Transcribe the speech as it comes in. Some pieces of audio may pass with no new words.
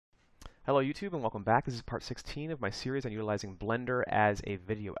Hello YouTube and welcome back. This is part 16 of my series on utilizing Blender as a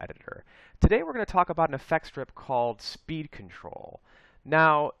video editor. Today we're going to talk about an effect strip called Speed Control.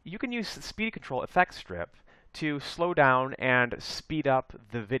 Now you can use the Speed Control effect strip to slow down and speed up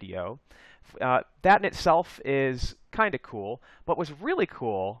the video. That in itself is kind of cool, but what's really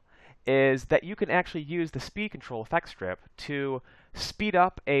cool is that you can actually use the Speed Control effect strip to speed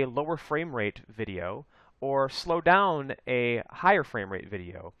up a lower frame rate video or slow down a higher frame rate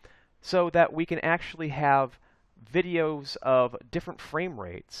video, so that we can actually have videos of different frame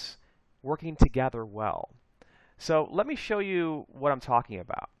rates working together well. So let me show you what I'm talking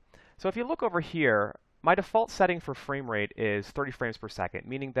about. So if you look over here, my default setting for frame rate is 30 frames per second,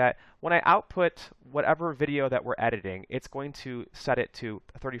 meaning that when I output whatever video that we're editing, it's going to set it to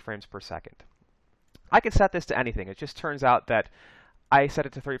 30 frames per second. I can set this to anything. It just turns out that I set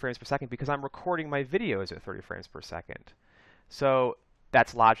it to 30 frames per second because I'm recording my videos at 30 frames per second. So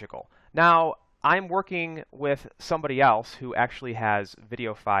that's logical. Now, I'm working with somebody else who actually has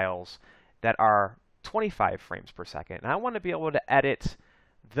video files that are 25 frames per second, and I want to be able to edit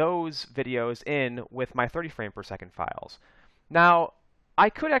those videos in with my 30 frame per second files. Now, I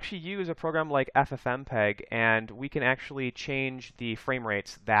could actually use a program like FFmpeg, and we can actually change the frame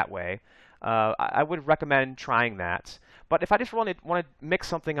rates that way. I would recommend trying that. But if I just want to mix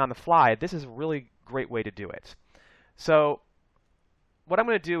something on the fly, this is a really great way to do it. So what I'm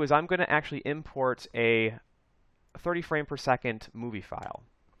going to do is I'm going to actually import a 30 frame per second movie file.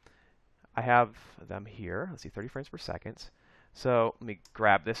 I have them here. Let's see, 30 frames per second. So let me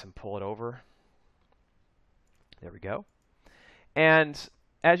grab this and pull it over. There we go. And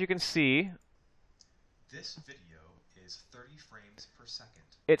as you can see, this video is 30 frames per second.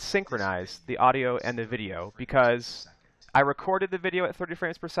 It's synchronized, the audio and the video, because I recorded the video at 30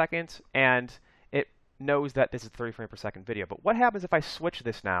 frames per second, and it knows that this is a 30 frame per second video. But what happens if I switch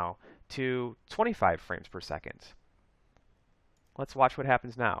this now to 25 frames per second? Let's watch what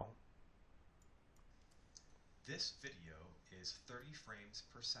happens now. This video is 30 frames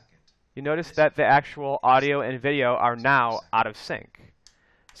per second. You notice that the actual audio and video are now out of sync.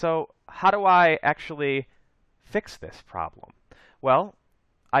 So how do I actually fix this problem? Well,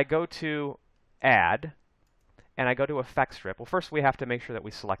 I go to Add, and I go to Effect Strip. Well, first we have to make sure that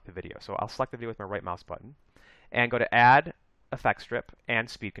we select the video. So I'll select the video with my right mouse button, and go to Add, Effect Strip, and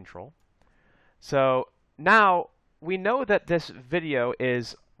Speed Control. So now we know that this video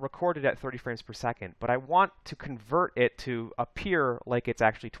is recorded at 30 frames per second, but I want to convert it to appear like it's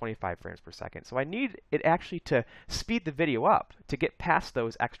actually 25 frames per second. So I need it actually to speed the video up to get past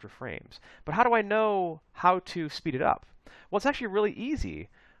those extra frames. But how do I know how to speed it up? Well, it's actually really easy.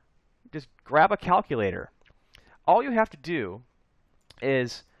 Just grab a calculator. All you have to do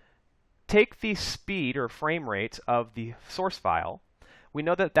is take the speed or frame rate of the source file. We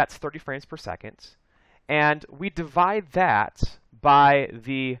know that that's 30 frames per second. And we divide that by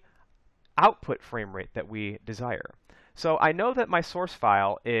the output frame rate that we desire. So I know that my source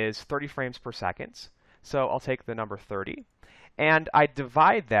file is 30 frames per second. So I'll take the number 30. And I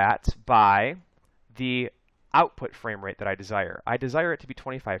divide that by the output frame rate that I desire. I desire it to be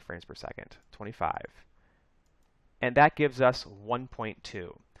 25 frames per second. 25. And that gives us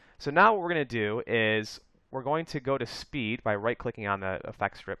 1.2. So now what we're going to do is we're going to go to speed by right-clicking on the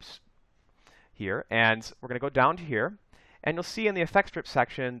effect strips here, and we're going to go down to here, and you'll see in the effect strip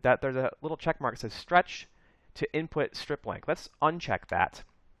section that there's a little check mark that says stretch to input strip length. Let's uncheck that,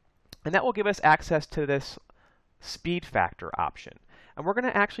 and that will give us access to this speed factor option. And we're going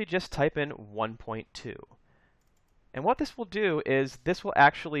to actually just type in 1.2. And what this will do is this will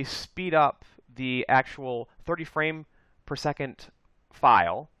actually speed up the actual 30 frame per second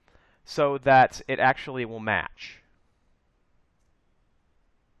file so that it actually will match.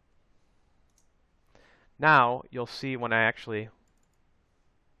 Now you'll see when I actually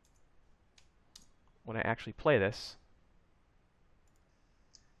play this.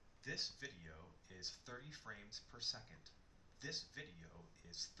 This video is 30 frames per second. This video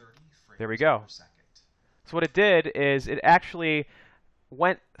is 30 frames There we go. per second. So what it did is it actually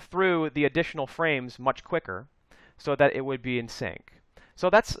went through the additional frames much quicker so that it would be in sync. So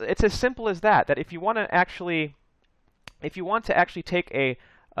it's as simple as that. That if you want to actually take a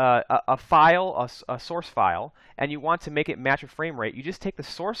file, a source file, and you want to make it match a frame rate, you just take the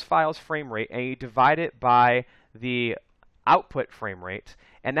source file's frame rate and you divide it by the output frame rate,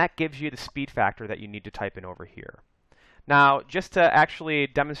 and that gives you the speed factor that you need to type in over here. Now, just to actually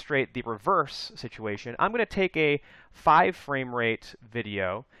demonstrate the reverse situation, I'm going to take a 5 frame rate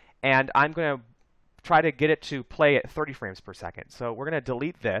video, and I'm going to try to get it to play at 30 frames per second. So we're going to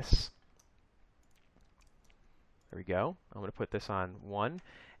delete this. There we go. I'm going to put this on 1.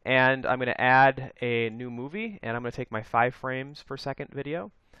 And I'm going to add a new movie, and I'm going to take my 5 frames per second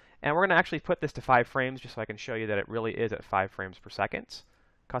video. And we're going to actually put this to 5 frames just so I can show you that it really is at 5 frames per second.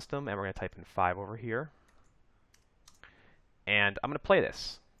 Custom, and we're going to type in 5 over here. And I'm going to play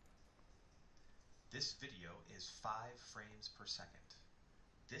this. This video is 5 frames per second.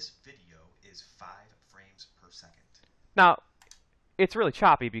 This video is 5 frames per second. Now, it's really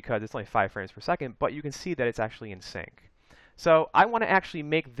choppy because it's only 5 frames per second, but you can see that it's actually in sync. So I want to actually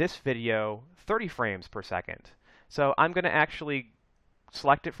make this video 30 frames per second. So I'm going to actually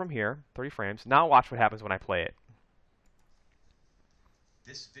select it from here, 30 frames. Now watch what happens when I play it.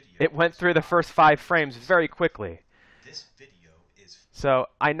 This video it went through the first 5 frames very quickly. This video is So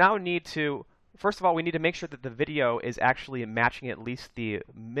I now need to, first of all, we need to make sure that the video is actually matching at least the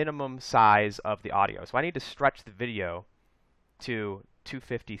minimum size of the audio. So I need to stretch the video to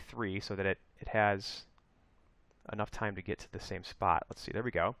 253 so that it has enough time to get to the same spot. Let's see, there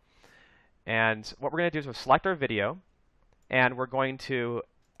we go. And what we're going to do is we'll select our video, and we're going to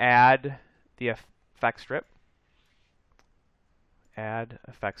add the effect strip. Add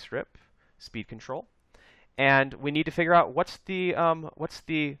effect strip, speed control. And we need to figure out what's the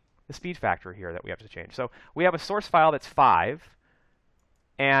speed factor here that we have to change. So we have a source file that's 5,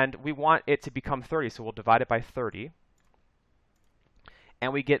 and we want it to become 30, so we'll divide it by 30.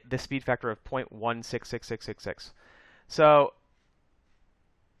 And we get the speed factor of 0.166666. So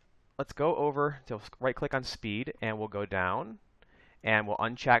let's go over to right-click on speed, and we'll go down, and we'll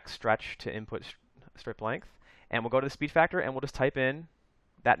uncheck stretch to input strip length, and we'll go to the speed factor, and we'll just type in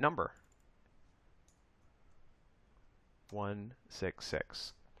that number,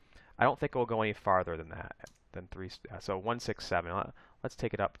 166. I don't think it will go any farther than that, than 3. So 167. Let's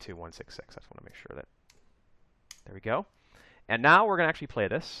take it up to 166. I just want to make sure that. There we go. And now we're going to actually play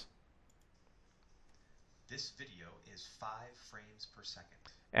this. This video is 5 frames per second.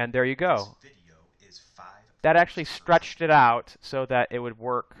 And there you go. This video is 5 That actually stretched it out so that it would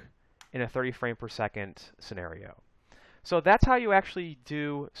work in a 30 frame per second scenario. So that's how you actually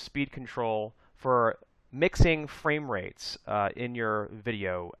do speed control for mixing frame rates in your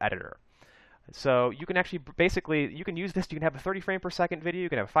video editor. So you can actually basically, you can use this, you can have a 30 frame per second video, you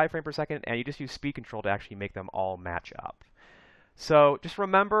can have a 5 frame per second, and you just use speed control to actually make them all match up. So just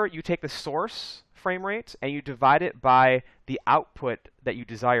remember, you take the source frame rate and you divide it by the output that you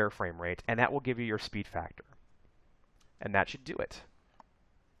desire frame rate, and that will give you your speed factor. And that should do it.